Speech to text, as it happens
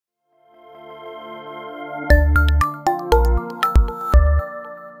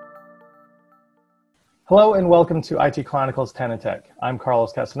Hello and welcome to IT Chronicles 10 and Tech. I'm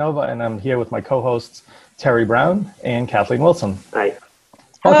Carlos Casanova and I'm here with my co-hosts Terry Brown and Kathleen Wilson. Hi.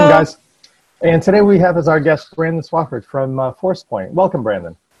 Welcome, guys. And today we have as our guest Brandon Swafford from Forcepoint. Welcome,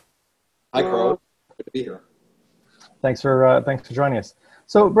 Brandon. Hi, Carlos. Good to be here. Thanks for joining us.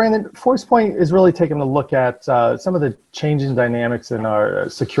 So, Brandon, Forcepoint is really taking a look at some of the changing dynamics in our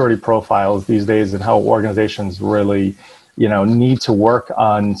security profiles these days and how organizations really need to work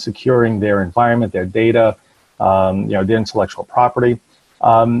on securing their environment, their data, their intellectual property.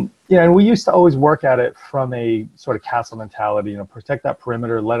 And we used to always work at it from a sort of castle mentality, protect that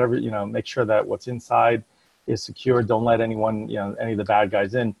perimeter, make sure that what's inside is secure. Don't let anyone, any of the bad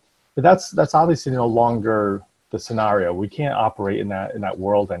guys in. But that's obviously no longer the scenario. We can't operate in that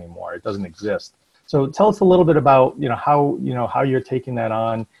world anymore. It doesn't exist. So tell us a little bit about, how you're taking that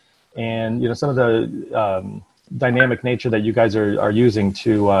on and, some of the, dynamic nature that you guys are using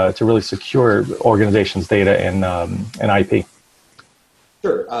to really secure organizations' data and IP.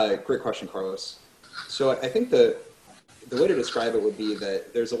 Sure, great question, Carlos. So I think the way to describe it would be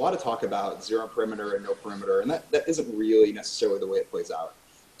that there's a lot of talk about zero perimeter and no perimeter, and that isn't really necessarily the way it plays out.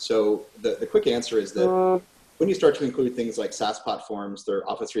 So the quick answer is that when you start to include things like SaaS platforms, their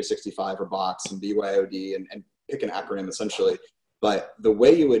Office 365 or Box and BYOD and pick an acronym essentially, but the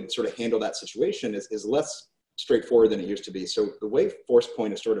way you would sort of handle that situation is less straightforward than it used to be. So the way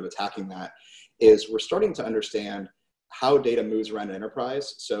Forcepoint is sort of attacking that is we're starting to understand how data moves around an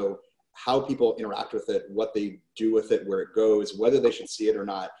enterprise. So how people interact with it, what they do with it, where it goes, whether they should see it or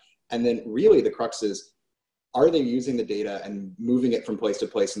not. And then really the crux is, are they using the data and moving it from place to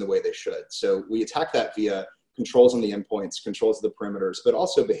place in the way they should? So we attack that via controls on the endpoints, controls of the perimeters, but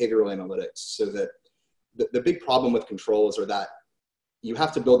also behavioral analytics. So that the big problem with controls are that you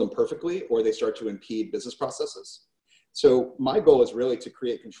have to build them perfectly or they start to impede business processes. So my goal is really to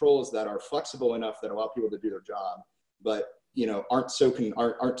create controls that are flexible enough that allow people to do their job, but aren't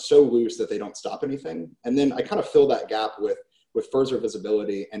so loose that they don't stop anything. And then I kind of fill that gap with further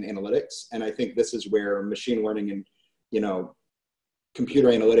visibility and analytics. And I think this is where machine learning and computer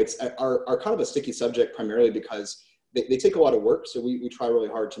analytics are kind of a sticky subject, primarily because they take a lot of work. So we try really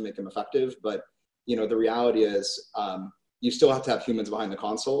hard to make them effective, but the reality is you still have to have humans behind the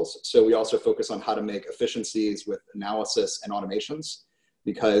consoles. So we also focus on how to make efficiencies with analysis and automations,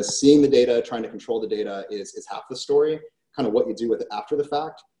 because seeing the data, trying to control the data is half the story. Kind of what you do with it after the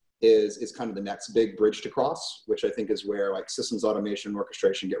fact is kind of the next big bridge to cross, which I think is where like systems automation and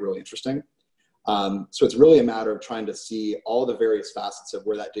orchestration get really interesting. So it's really a matter of trying to see all the various facets of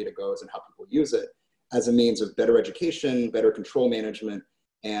where that data goes and how people use it as a means of better education, better control management,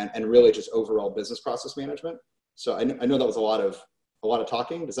 and really just overall business process management. So I know that was a lot of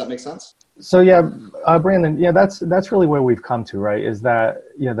talking. Does that make sense? So yeah, Brandon, that's really where we've come to, right? Is that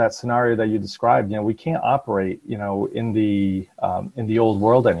that scenario that you described? We can't operate in the old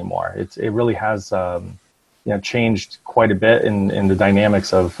world anymore. It really has changed quite a bit in the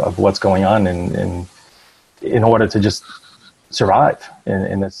dynamics of what's going on in order to just survive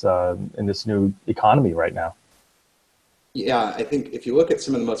in this new economy right now. Yeah, I think if you look at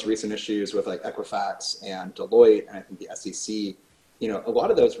some of the most recent issues with like Equifax and Deloitte, and I think the SEC, a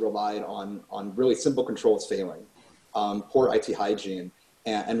lot of those relied on really simple controls failing, poor IT hygiene,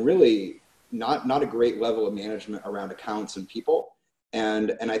 and really not a great level of management around accounts and people.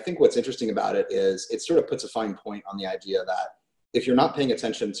 And I think what's interesting about it is it sort of puts a fine point on the idea that if you're not paying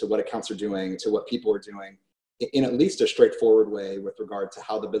attention to what accounts are doing, to what people are doing, in at least a straightforward way with regard to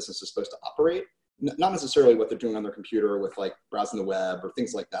how the business is supposed to operate, not necessarily what they're doing on their computer with like browsing the web or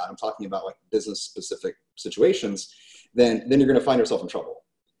things like that. I'm talking about like business specific situations, then you're going to find yourself in trouble.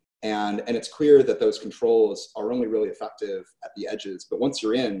 And it's clear that those controls are only really effective at the edges, but once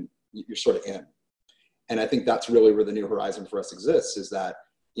you're in, you're sort of in. And I think that's really where the new horizon for us exists, is that,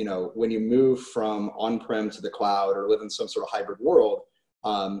 when you move from on-prem to the cloud or live in some sort of hybrid world,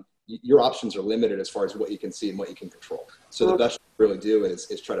 your options are limited as far as what you can see and what you can control. So the best you really do is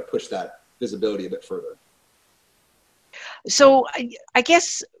try to push that visibility a bit further. So I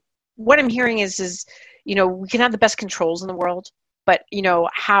guess what I'm hearing is we can have the best controls in the world, but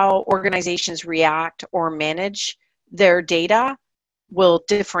how organizations react or manage their data will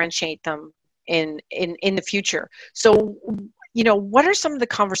differentiate them in the future. So what are some of the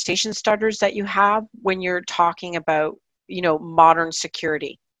conversation starters that you have when you're talking about modern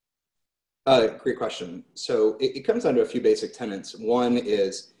security? Great question. So it comes down to a few basic tenets. One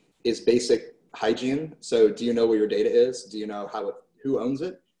is basic hygiene. So do you know where your data is? Do you know who owns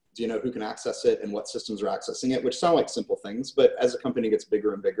it? Do you know who can access it and what systems are accessing it? Which sound like simple things, but as a company gets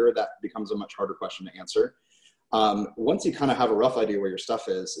bigger and bigger, that becomes a much harder question to answer. Once you kind of have a rough idea where your stuff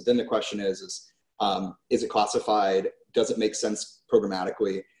is, then the question is Is it classified? Does it make sense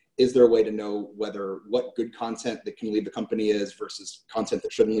programmatically? Is there a way to know what good content that can leave the company is versus content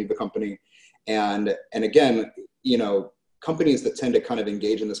that shouldn't leave the company? And again, companies that tend to kind of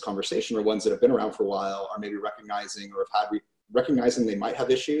engage in this conversation are ones that have been around for a while, are maybe recognizing or have recognizing they might have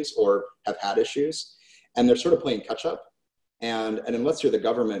issues or have had issues, and they're sort of playing catch up. And unless you're the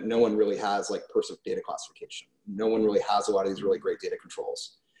government, no one really has like perfect data classification. No one really has a lot of these really great data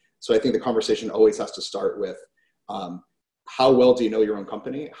controls. So I think the conversation always has to start with how well do you know your own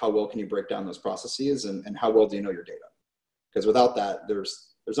company? How well can you break down those processes? And how well do you know your data? Because without that,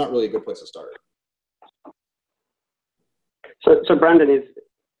 there's not really a good place to start. So Brandon,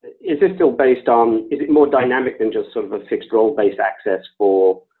 is this still based on, is it more dynamic than just sort of a fixed role-based access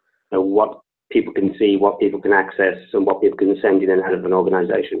for what people can see, what people can access, and what people can send in and out of an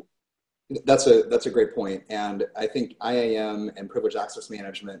organization? That's a great point. And I think IAM and privileged access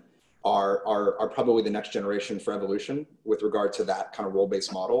management are probably the next generation for evolution with regard to that kind of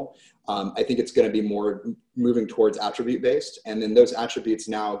role-based model. I think it's going to be more moving towards attribute-based, and then those attributes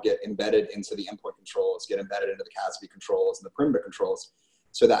now get embedded into the endpoint controls, get embedded into the CASB controls and the perimeter controls,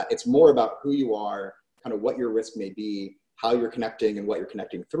 so that it's more about who you are, kind of what your risk may be, how you're connecting and what you're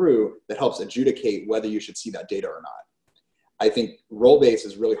connecting through, that helps adjudicate whether you should see that data or not. I think role-based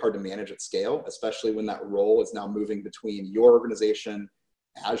is really hard to manage at scale, especially when that role is now moving between your organization,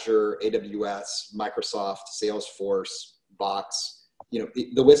 Azure, AWS, Microsoft, Salesforce, Box,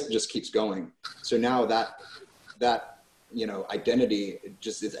 the list just keeps going. So now that identity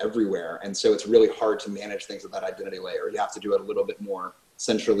just is everywhere. And so it's really hard to manage things at that identity layer. You have to do it a little bit more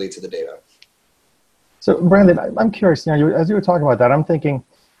centrally to the data. So Brandon, I'm curious, as you were talking about that, I'm thinking,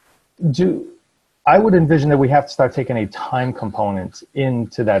 I would envision that we have to start taking a time component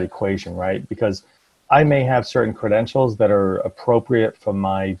into that equation, right? Because I may have certain credentials that are appropriate for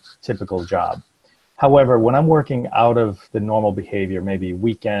my typical job. However, when I'm working out of the normal behavior, maybe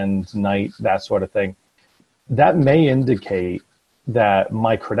weekend, night, that sort of thing, that may indicate that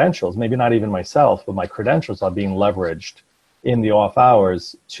my credentials, maybe not even myself, but my credentials are being leveraged in the off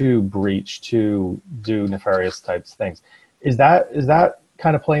hours to breach, to do nefarious types of things. Is that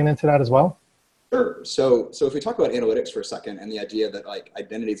kind of playing into that as well? Sure. So if we talk about analytics for a second, and the idea that like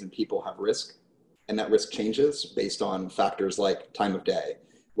identities and people have risk, and that risk changes based on factors like time of day,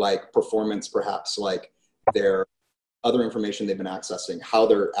 like performance, perhaps like their other information they've been accessing, how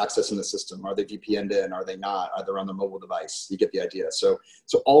they're accessing the system. Are they VPN'd in? Are they not? Are they on their mobile device? You get the idea. So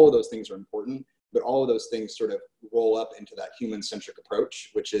all of those things are important, but all of those things sort of roll up into that human-centric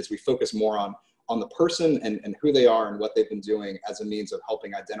approach, which is we focus more on the person and who they are and what they've been doing as a means of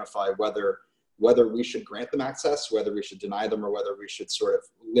helping identify whether we should grant them access, whether we should deny them, or whether we should sort of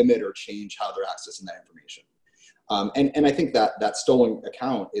limit or change how they're accessing that information. And I think that stolen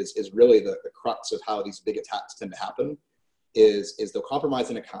account is really the crux of how these big attacks tend to happen, is they'll compromise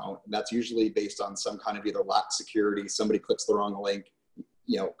an account, and that's usually based on some kind of either lack security, somebody clicks the wrong link,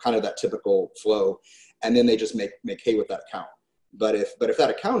 kind of that typical flow, and then they just make hay with that account. But if that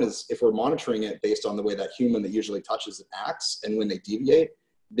account if we're monitoring it based on the way that human that usually touches it acts, and when they deviate,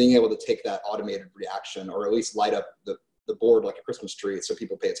 being able to take that automated reaction, or at least light up the board like a Christmas tree so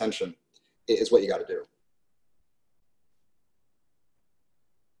people pay attention, is what you got to do.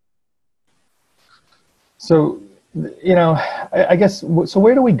 So, I guess, so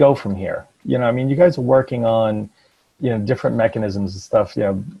where do we go from here? You guys are working on, different mechanisms and stuff,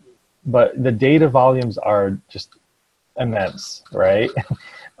 but the data volumes are just immense, right?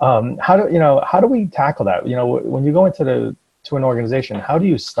 How do we tackle that? When you go into an organization, how do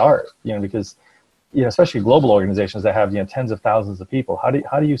you start? Because especially global organizations that have tens of thousands of people,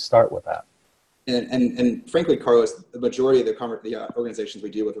 how do you start with that? And frankly, Carlos, the majority of the organizations we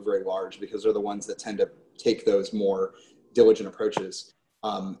deal with are very large, because they're the ones that tend to take those more diligent approaches.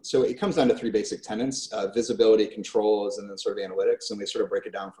 So it comes down to three basic tenets: visibility, controls, and then sort of analytics, and they sort of break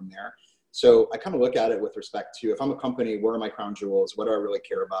it down from there. So I kind of look at it with respect to, if I'm a company, where are my crown jewels? What do I really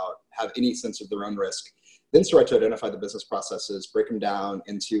care about? Have any sense of their own risk? Then start to identify the business processes, break them down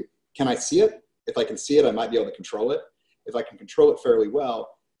into, can I see it? If I can see it, I might be able to control it. If I can control it fairly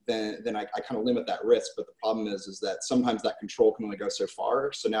well, then I kind of limit that risk. But the problem is that sometimes that control can only go so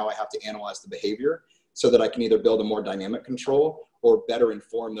far. So now I have to analyze the behavior so that I can either build a more dynamic control or better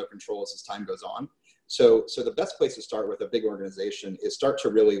inform their controls as time goes on. So the best place to start with a big organization is start to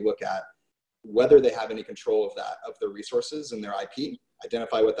really look at whether they have any control of their resources and their IP,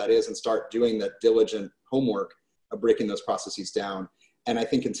 identify what that is, and start doing that diligent homework of breaking those processes down. And I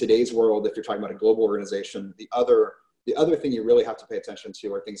think in today's world, if you're talking about a global organization, the other thing you really have to pay attention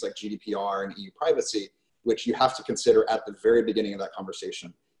to are things like GDPR and EU privacy, which you have to consider at the very beginning of that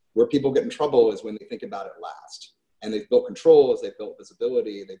conversation. Where people get in trouble is when they think about it last. And they've built controls, they've built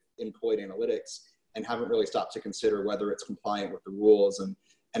visibility, they've employed analytics, and haven't really stopped to consider whether it's compliant with the rules.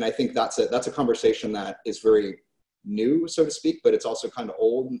 And I think that's a conversation that is very new, so to speak, but it's also kind of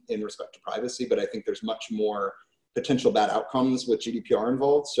old in respect to privacy. But I think there's much more potential bad outcomes with GDPR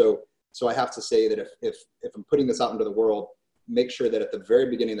involved. So I have to say that if I'm putting this out into the world, make sure that at the very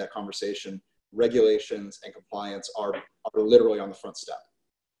beginning of that conversation, regulations and compliance are literally on the front step.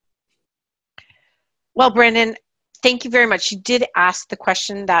 Well, Brandon, thank you very much. You did ask the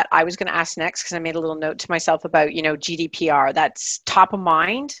question that I was going to ask next, because I made a little note to myself about, you know, GDPR. That's top of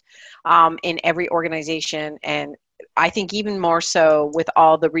mind in every organization. And I think even more so with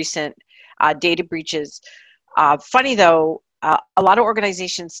all the recent data breaches. Funny though, a lot of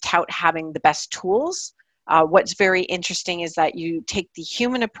organizations tout having the best tools. What's very interesting is that you take the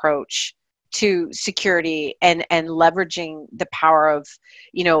human approach to security and leveraging the power of,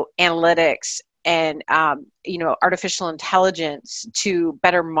 you know, analytics and, you know, artificial intelligence to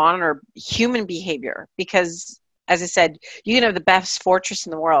better monitor human behavior. Because, as I said, you can have the best fortress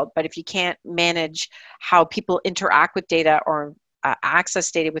in the world, but if you can't manage how people interact with data or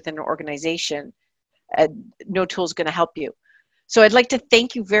access data within an organization, no tool is going to help you. So I'd like to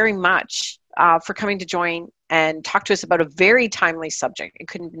thank you very much for coming to join and talk to us about a very timely subject. It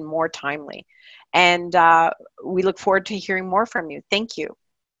couldn't be more timely. And we look forward to hearing more from you. Thank you.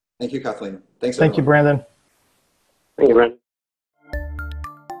 Thank you, Kathleen. Thanks, Thank you, everyone. Brandon. Thank you, Brandon.